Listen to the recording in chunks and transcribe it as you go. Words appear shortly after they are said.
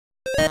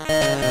Shit.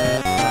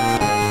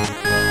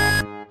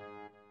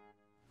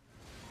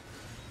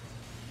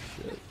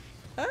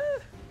 Ah.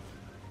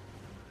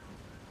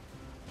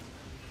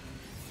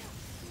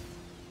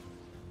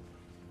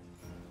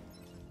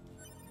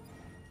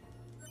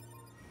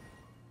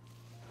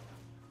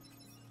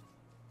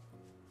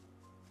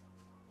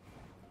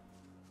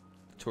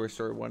 The Toy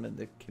Story 1 and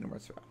the Kingdom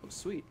Hearts. Oh,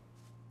 sweet.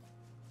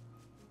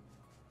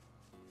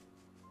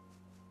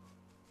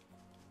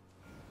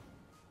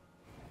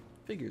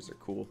 Figures are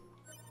cool.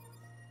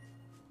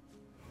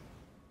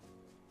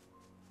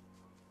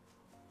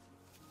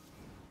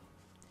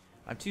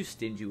 I'm too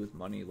stingy with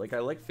money. Like, I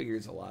like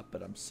figures a lot,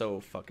 but I'm so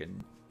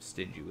fucking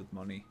stingy with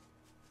money.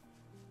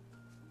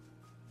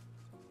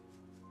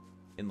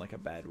 In, like, a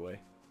bad way.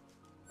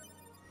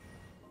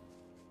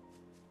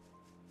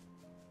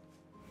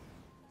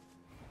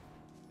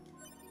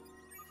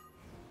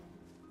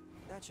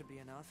 That should be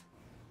enough.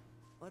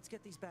 Let's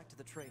get these back to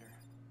the trader.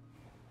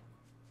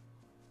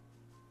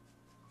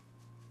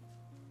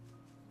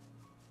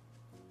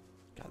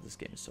 God, this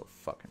game is so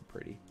fucking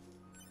pretty.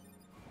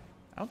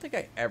 I don't think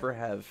I ever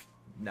have...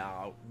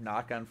 Now,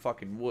 knock on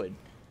fucking wood.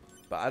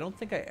 But I don't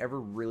think I ever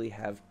really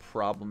have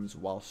problems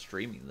while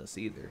streaming this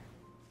either.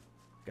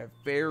 Like, I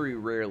very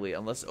rarely,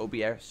 unless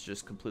OBS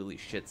just completely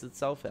shits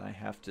itself and I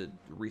have to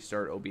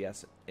restart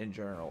OBS in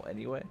general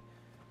anyway.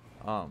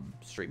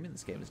 Streaming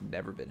this game has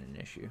never been an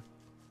issue.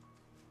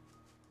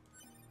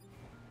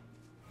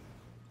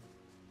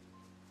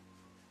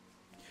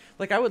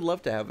 Like, I would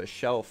love to have a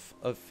shelf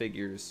of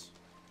figures,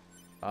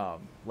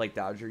 like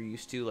Dodger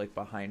used to, like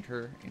behind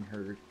her in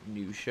her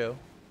news show.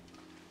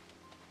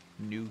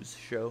 News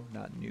show,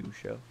 not new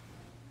show.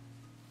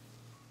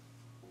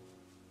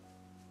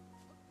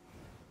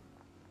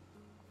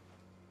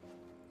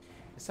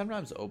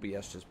 Sometimes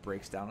OBS just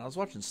breaks down. I was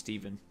watching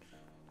Steven,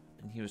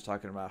 and he was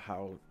talking about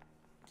how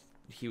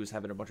he was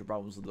having a bunch of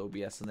problems with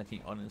OBS, and then he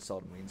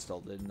uninstalled and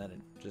reinstalled it, and then it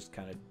just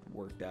kind of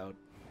worked out.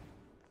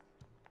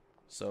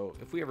 So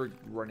if we ever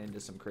run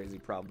into some crazy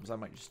problems, I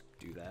might just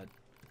do that.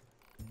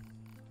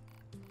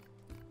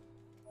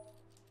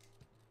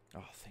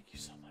 Oh, thank you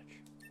so much.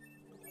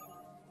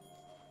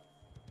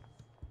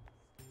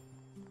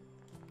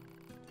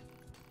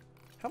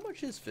 How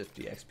much is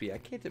 50 XP? I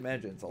can't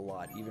imagine it's a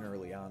lot, even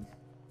early on.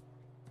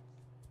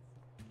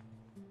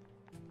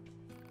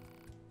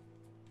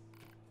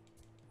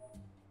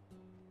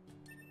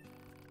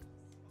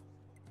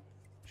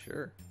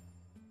 Sure.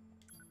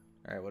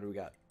 Alright, what do we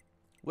got?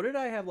 What did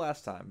I have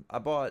last time? I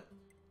bought...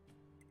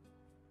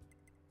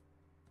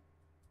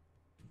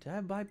 Did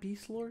I buy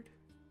Beast Lord?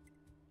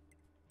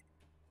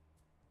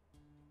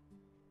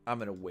 I'm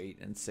gonna wait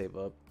and save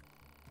up.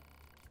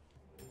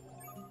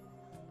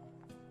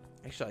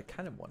 Actually, I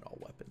kind of want all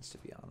weapons, to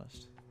be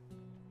honest.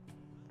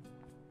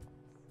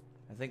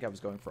 I think I was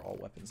going for all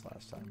weapons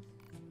last time.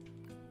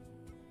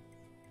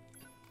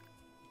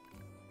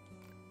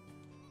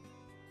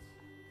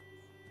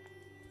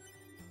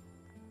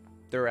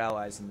 Their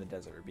allies in the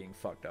desert are being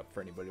fucked up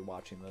for anybody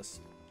watching this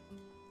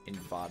in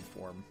VOD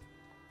form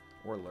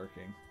or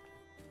lurking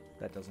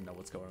that doesn't know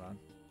what's going on.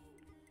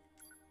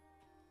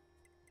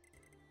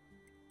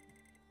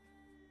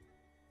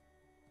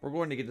 We're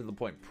going to get to the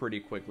point pretty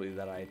quickly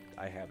that I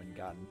haven't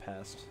gotten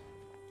past.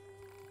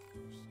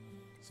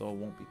 So it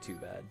won't be too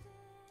bad.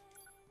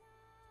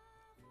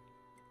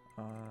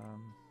 Let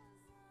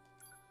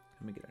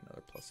me get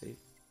another +8. They're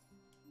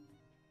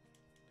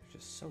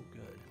just so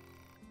good.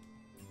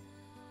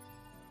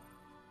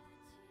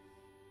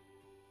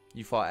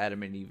 You fought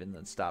Adam and Eve and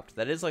then stopped.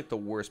 That is like the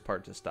worst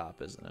part to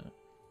stop, isn't it?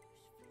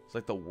 It's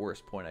like the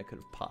worst point I could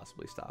have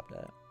possibly stopped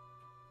at.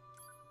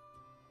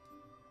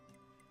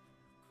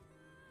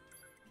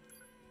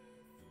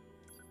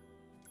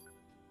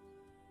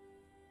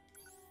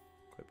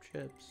 Equip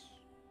chips.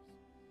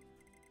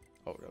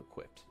 Oh, no,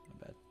 equipped.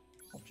 My bad.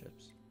 All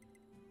chips.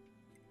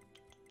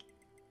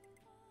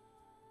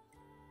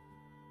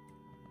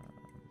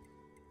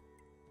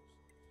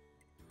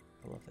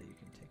 I love that you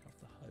can take off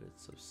the HUD.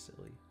 It's so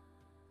silly.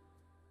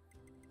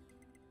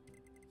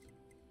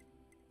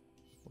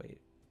 Wait.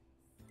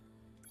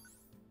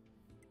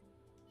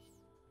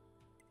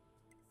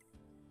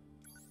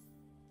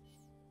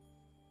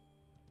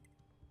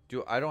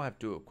 I don't have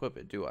to equip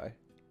it, do I?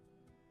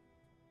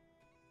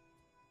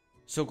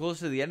 So close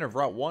to the end of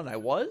Route 1, I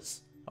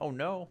was? Oh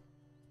no.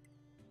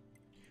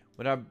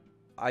 When I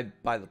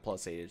buy the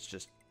 +8,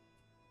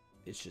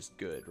 it's just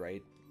good,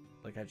 right?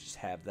 Like I just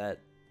have that.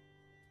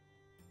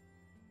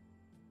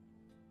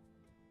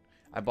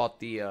 I bought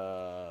the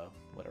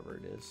whatever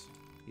it is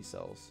he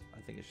sells.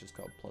 I think it's just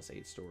called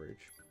 +8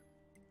 storage.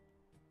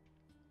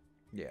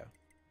 Yeah.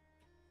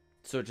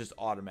 So it just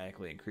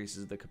automatically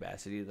increases the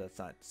capacity. That's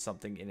not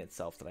something in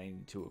itself that I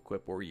need to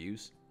equip or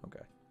use.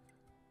 Okay.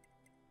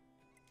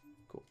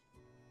 Cool.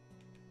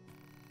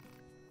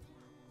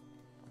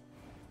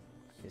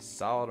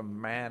 It's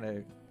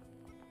automatic.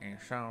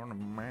 It's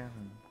automatic.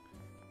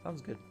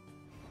 Sounds good.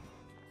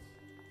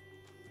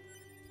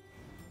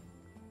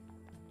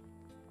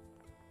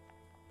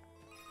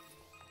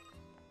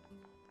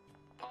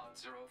 Pod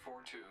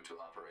 042 to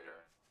operate.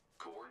 operator.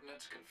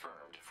 Coordinates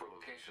confirmed for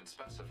location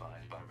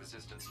specified by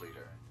Resistance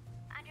Leader.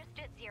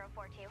 Understood,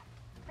 042.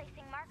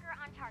 Placing marker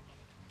on target.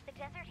 The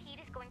desert heat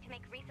is going to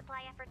make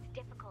resupply efforts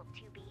difficult,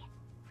 2B.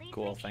 Please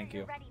Cool, make sure thank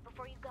you're you. ready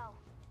before you go.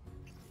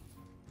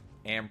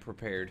 Am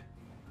prepared.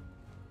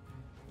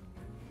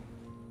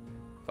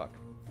 Fuck.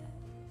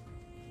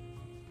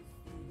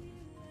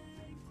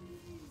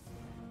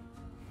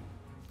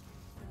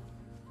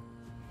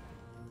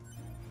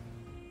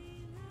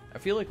 I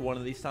feel like one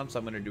of these times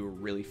I'm going to do a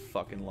really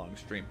fucking long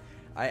stream.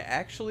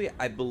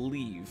 I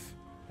believe,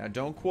 now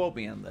don't quote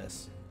me on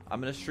this,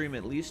 I'm going to stream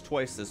at least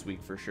twice this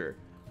week for sure.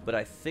 But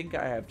I think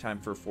I have time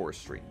for 4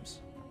 streams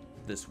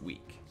this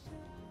week.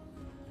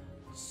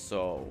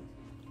 So,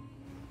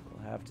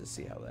 we'll have to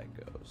see how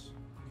that goes.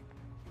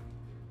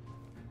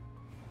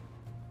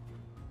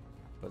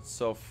 But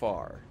so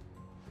far,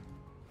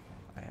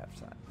 I have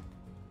time.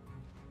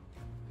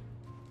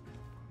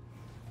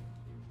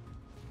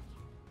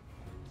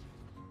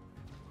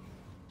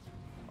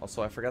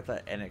 Also, I forgot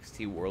that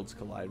NXT Worlds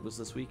Collide was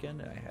this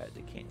weekend, and I had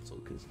to cancel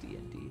because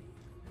D&D.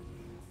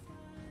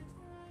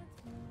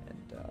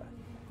 And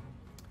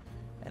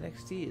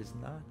NXT is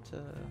not,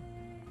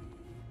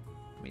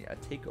 I mean, a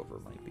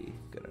takeover might be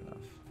good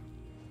enough,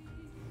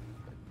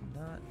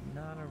 but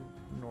not a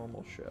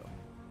normal show.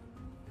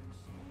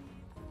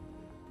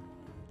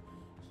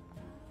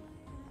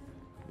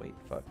 Wait,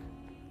 fuck.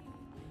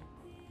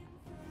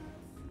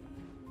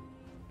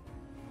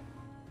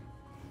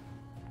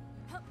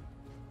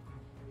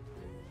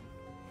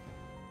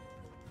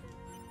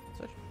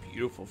 Such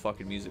beautiful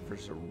fucking music for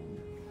some,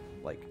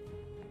 like,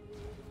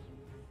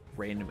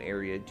 random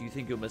area. Do you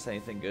think you'll miss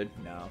anything good?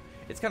 No.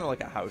 It's kind of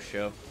like a house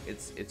show.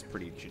 It's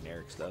pretty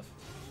generic stuff.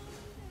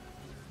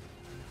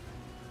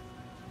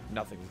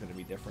 Nothing's going to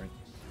be different.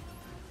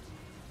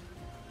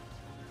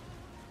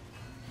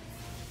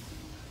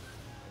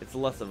 It's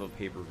less of a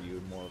pay-per-view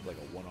and more of like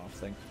a one-off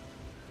thing.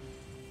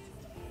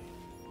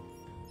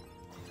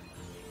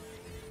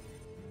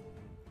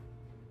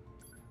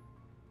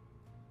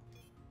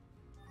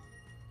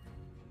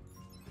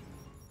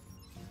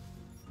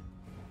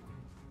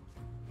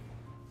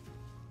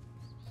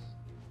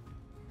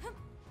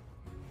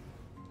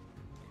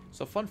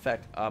 So fun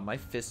fact, my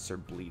fists are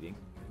bleeding.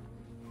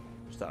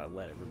 Just thought I'd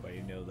let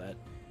everybody know that.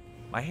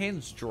 My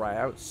hands dry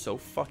out so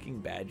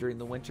fucking bad during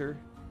the winter.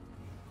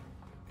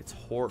 It's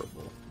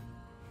horrible.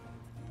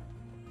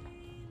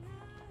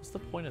 What's the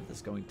point of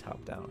this going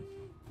top down?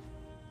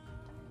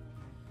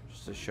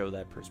 Just to show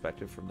that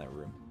perspective from that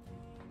room.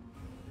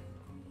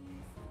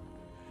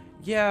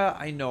 Yeah,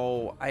 I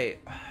know. I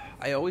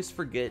always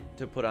forget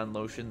to put on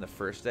lotion the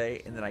first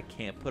day, and then I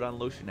can't put on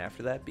lotion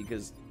after that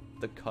because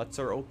the cuts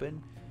are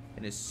open,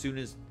 and as soon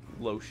as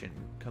lotion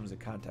comes in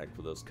contact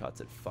with those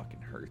cuts, it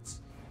fucking hurts.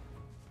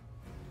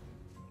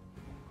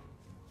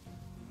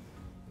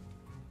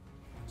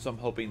 So I'm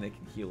hoping they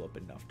can heal up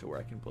enough to where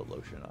I can put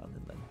lotion on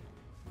and then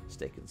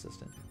stay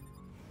consistent.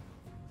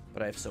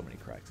 But I have so many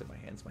cracks in my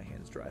hands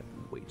dry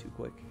way too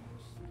quick.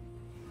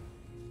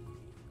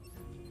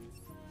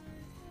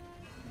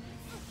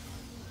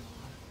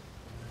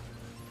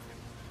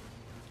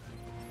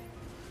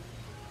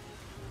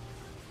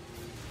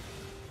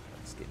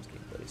 This game's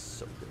gameplay is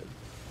so good.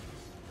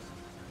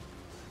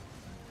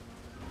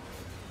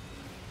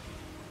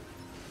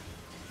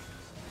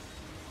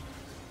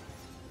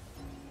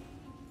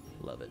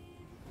 Love it.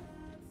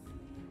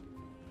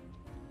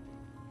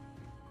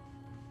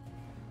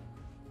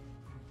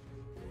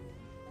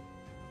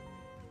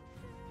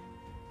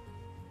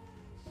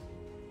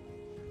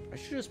 I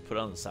should just put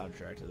on the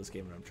soundtrack to this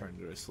game when I'm trying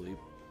to go to sleep.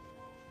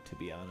 To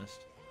be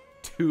honest.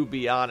 To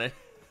be honest.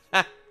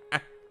 You're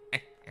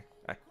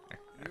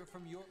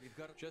from York. You've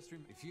got just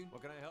if you.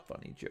 What can I help?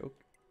 Funny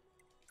joke.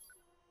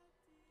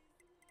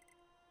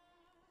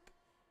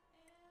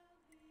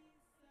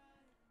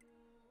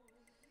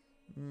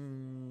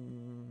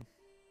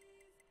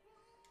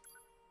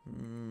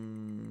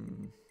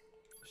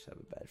 Just have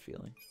a bad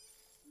feeling.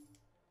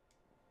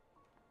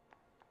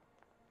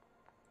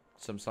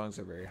 Some songs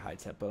are very high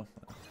tempo.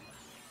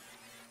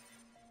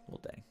 Well,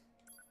 dang.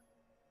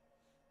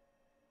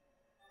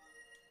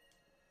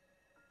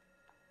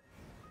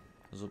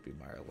 Those will be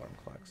my alarm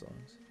clock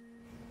songs.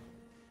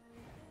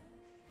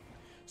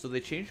 So they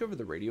changed over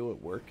the radio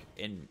at work,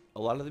 and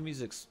a lot of the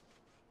music's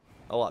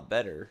a lot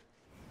better.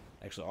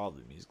 Actually, all of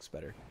the music's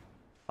better.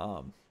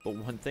 But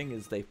one thing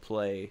is they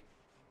play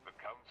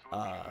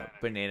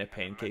Banana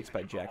Pancakes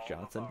by Jack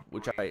Johnson,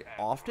 which I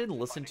often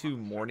listen to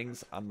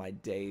mornings on my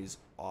days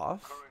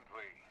off.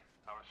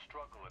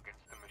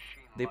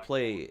 They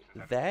play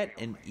that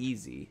and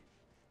Easy,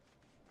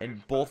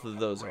 and both of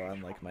those are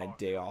on like my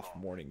day off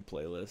morning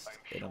playlist,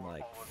 and I'm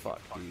like, fuck,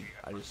 dude,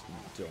 I just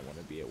don't want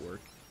to be at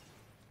work.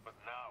 But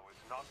now is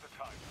not the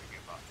time to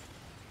give up.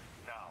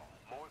 Now,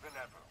 more than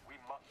ever, we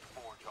must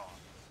forge on.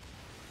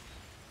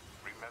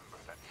 Remember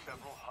that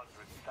several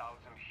 100,000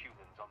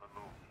 humans on the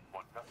moon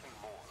want nothing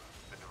more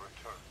than a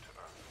return to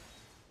Earth.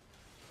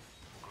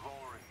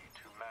 Glory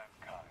to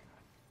mankind.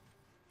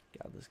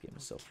 God, this game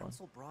is so fun.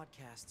 Council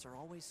broadcasts are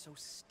always so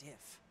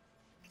stiff.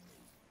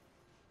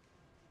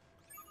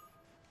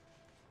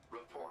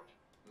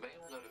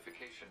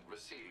 location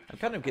received. I'm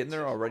kind of getting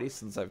there already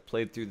since I've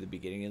played through the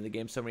beginning of the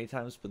game so many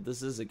times, but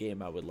this is a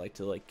game I would like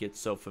to like get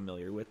so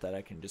familiar with that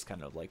I can just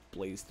kind of like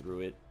blaze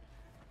through it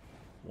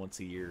once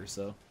a year or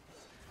so.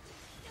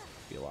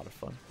 Be a lot of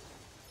fun.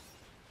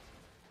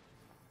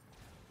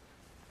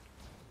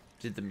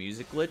 Did the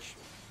music glitch?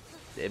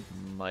 It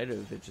might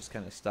have. It just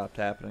kind of stopped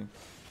happening.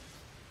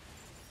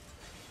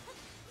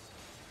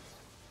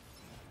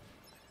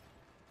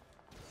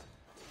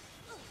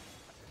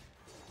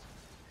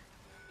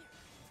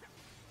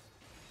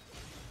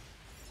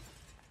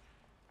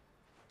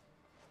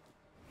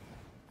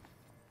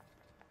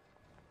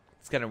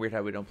 It's kind of weird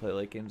how we don't play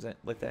late games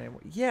like that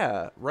anymore.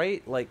 Yeah,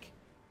 right? Like,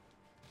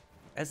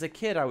 as a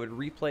kid, I would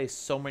replay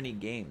so many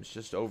games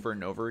just over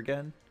and over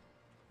again.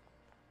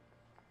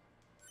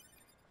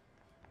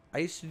 I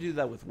used to do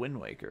that with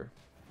Wind Waker.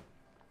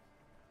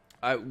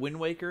 Wind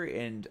Waker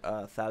and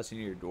Thousand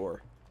Year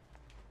Door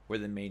were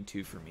the main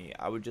two for me.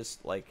 I would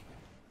just, like...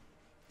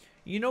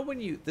 You know when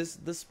you...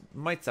 This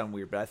might sound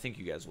weird, but I think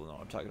you guys will know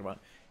what I'm talking about.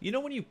 You know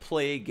when you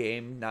play a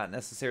game, not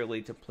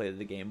necessarily to play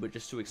the game, but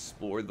just to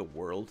explore the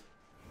world?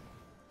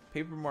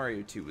 Paper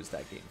Mario 2 was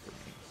that game for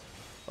me.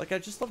 Like, I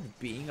just loved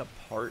being a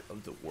part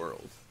of the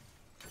world.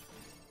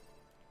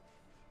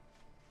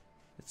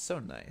 It's so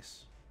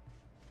nice.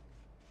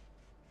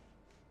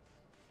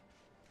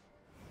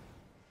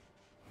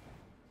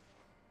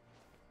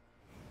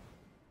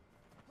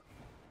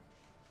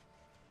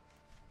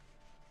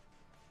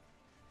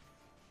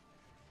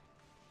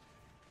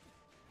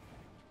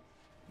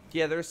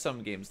 Yeah, there's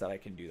some games that I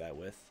can do that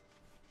with.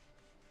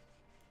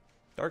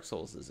 Dark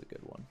Souls is a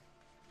good one.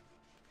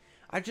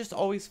 I just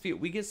always feel...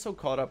 We get so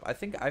caught up. I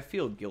think I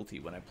feel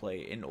guilty when I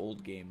play an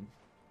old game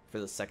for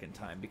the second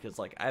time. Because,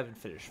 like, I haven't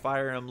finished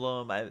Fire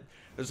Emblem.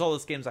 There's all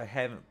those games I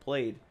haven't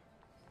played.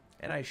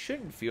 And I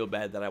shouldn't feel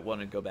bad that I want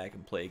to go back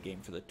and play a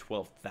game for the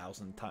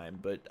 12,000th time.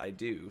 But I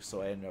do.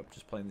 So I end up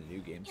just playing the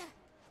new games.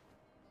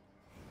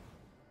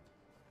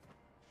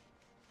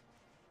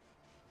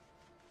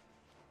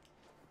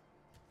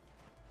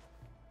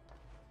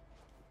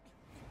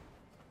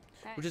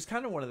 Hey, which is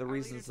kind of one of the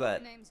reasons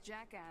that... name's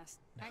Jackass.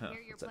 I hear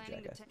you're What's up,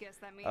 planning Jackass? to guess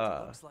that means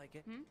Looks like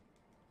it.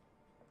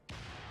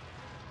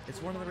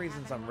 It's one of the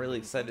reasons I'm really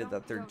excited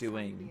that they're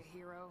doing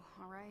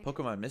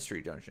Pokemon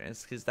Mystery Dungeon.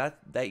 It's because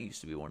that used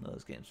to be one of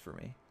those games for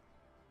me.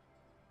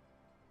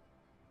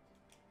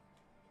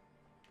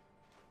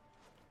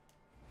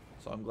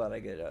 So I'm glad I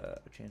get a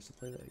chance to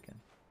play that again.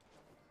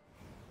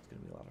 It's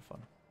going to be a lot of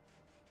fun.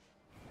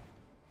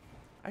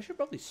 I should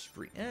probably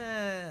stream...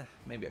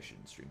 maybe I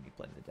shouldn't stream me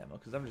playing the demo,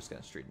 because I'm just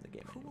going to stream the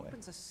game Who anyway.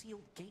 opens a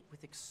sealed gate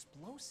with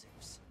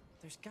explosives?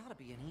 There's gotta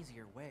be an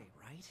easier way,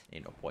 right?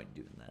 Ain't no point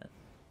in doing that.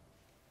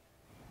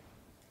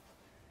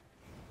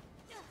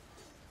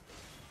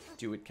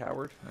 Do it,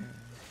 coward.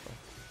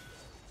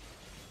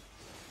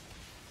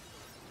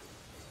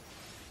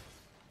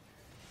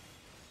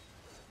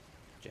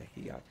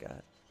 Jackie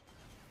got.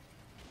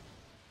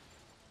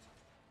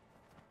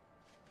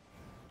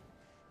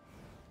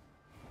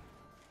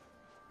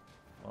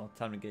 Well,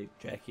 time to get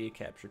Jackie a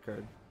capture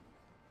card.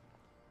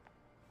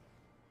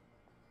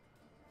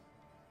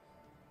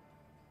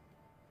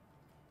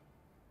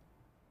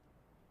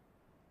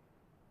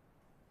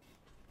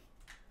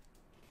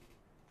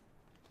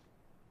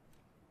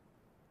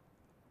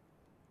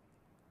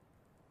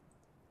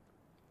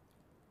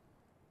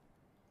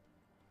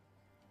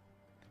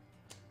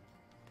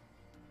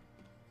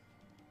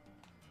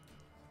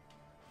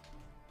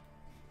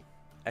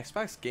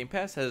 Xbox Game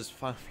Pass has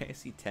Final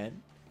Fantasy X?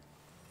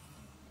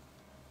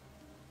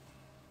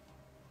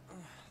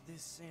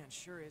 This sand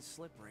sure is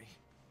slippery.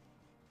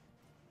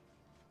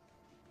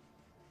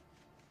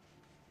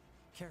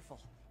 Careful.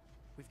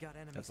 We've got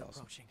enemies That's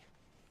awesome. approaching.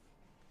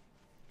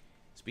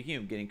 Speaking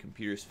of getting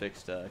computers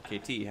fixed,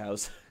 KT,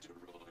 how's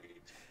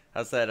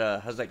that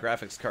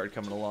graphics card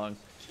coming along?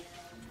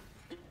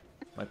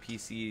 My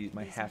PC,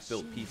 my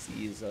half-built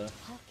PC is Yeah,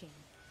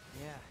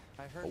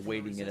 I heard from the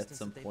awaiting it at Resistance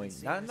some that they've point. been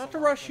seeing this Not a to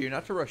lot rush you, lately.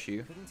 not to rush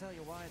you. Couldn't tell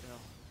you why though.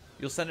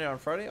 You'll send it on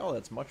Friday? Oh,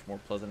 that's much more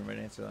pleasant of an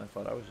answer than I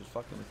thought. I was just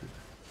fucking with you.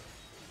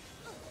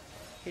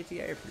 KT,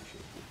 I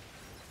appreciate you.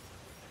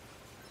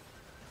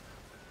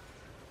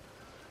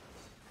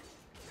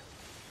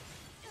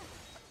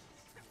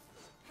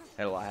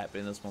 Had a lot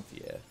happening this month,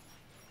 yeah.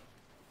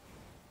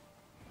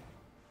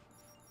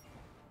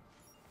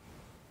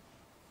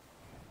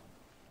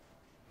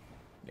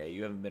 Yeah,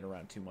 you haven't been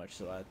around too much,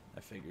 so I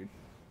figured.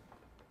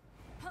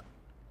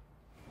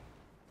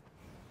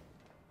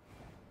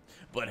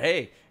 But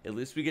hey, at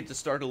least we get to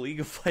start a League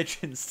of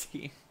Legends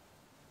team.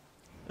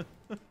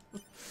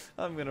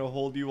 I'm gonna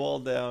hold you all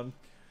down.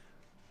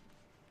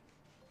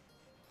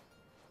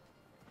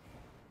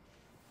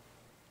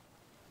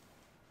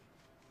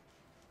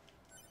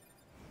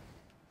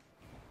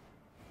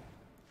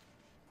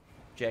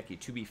 Jackie,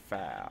 to be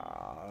fair,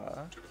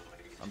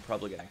 I'm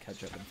probably gonna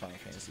catch up in Final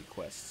Fantasy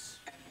quests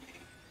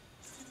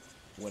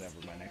whenever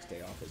my next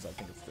day off is. I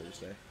think it's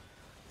Thursday.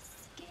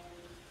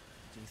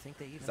 Do you think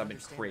they even Because I've been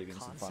understand the craving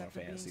some Final concept of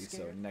being Fantasy, so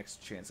scared?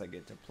 next chance I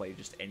get to play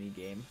just any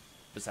game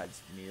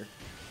besides NieR.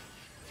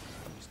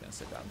 I'm just gonna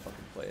sit down and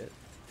fucking play it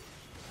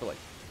for like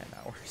 10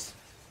 hours.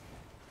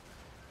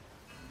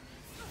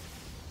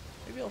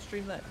 Maybe I'll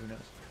stream that, who knows.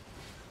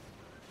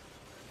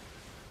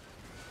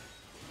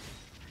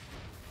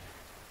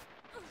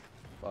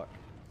 Fuck.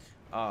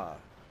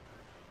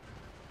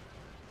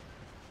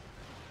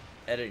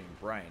 Editing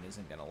Brian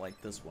isn't gonna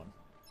like this one.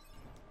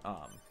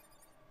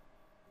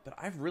 But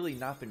I've really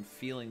not been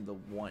feeling the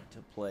want to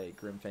play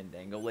Grim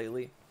Fandango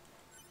lately.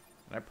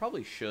 And I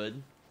probably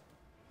should.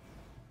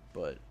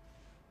 But,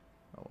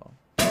 oh well.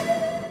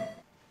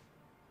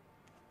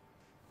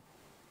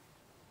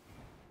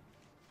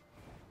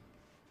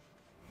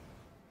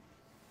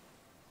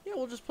 Yeah,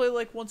 we'll just play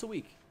like once a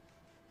week.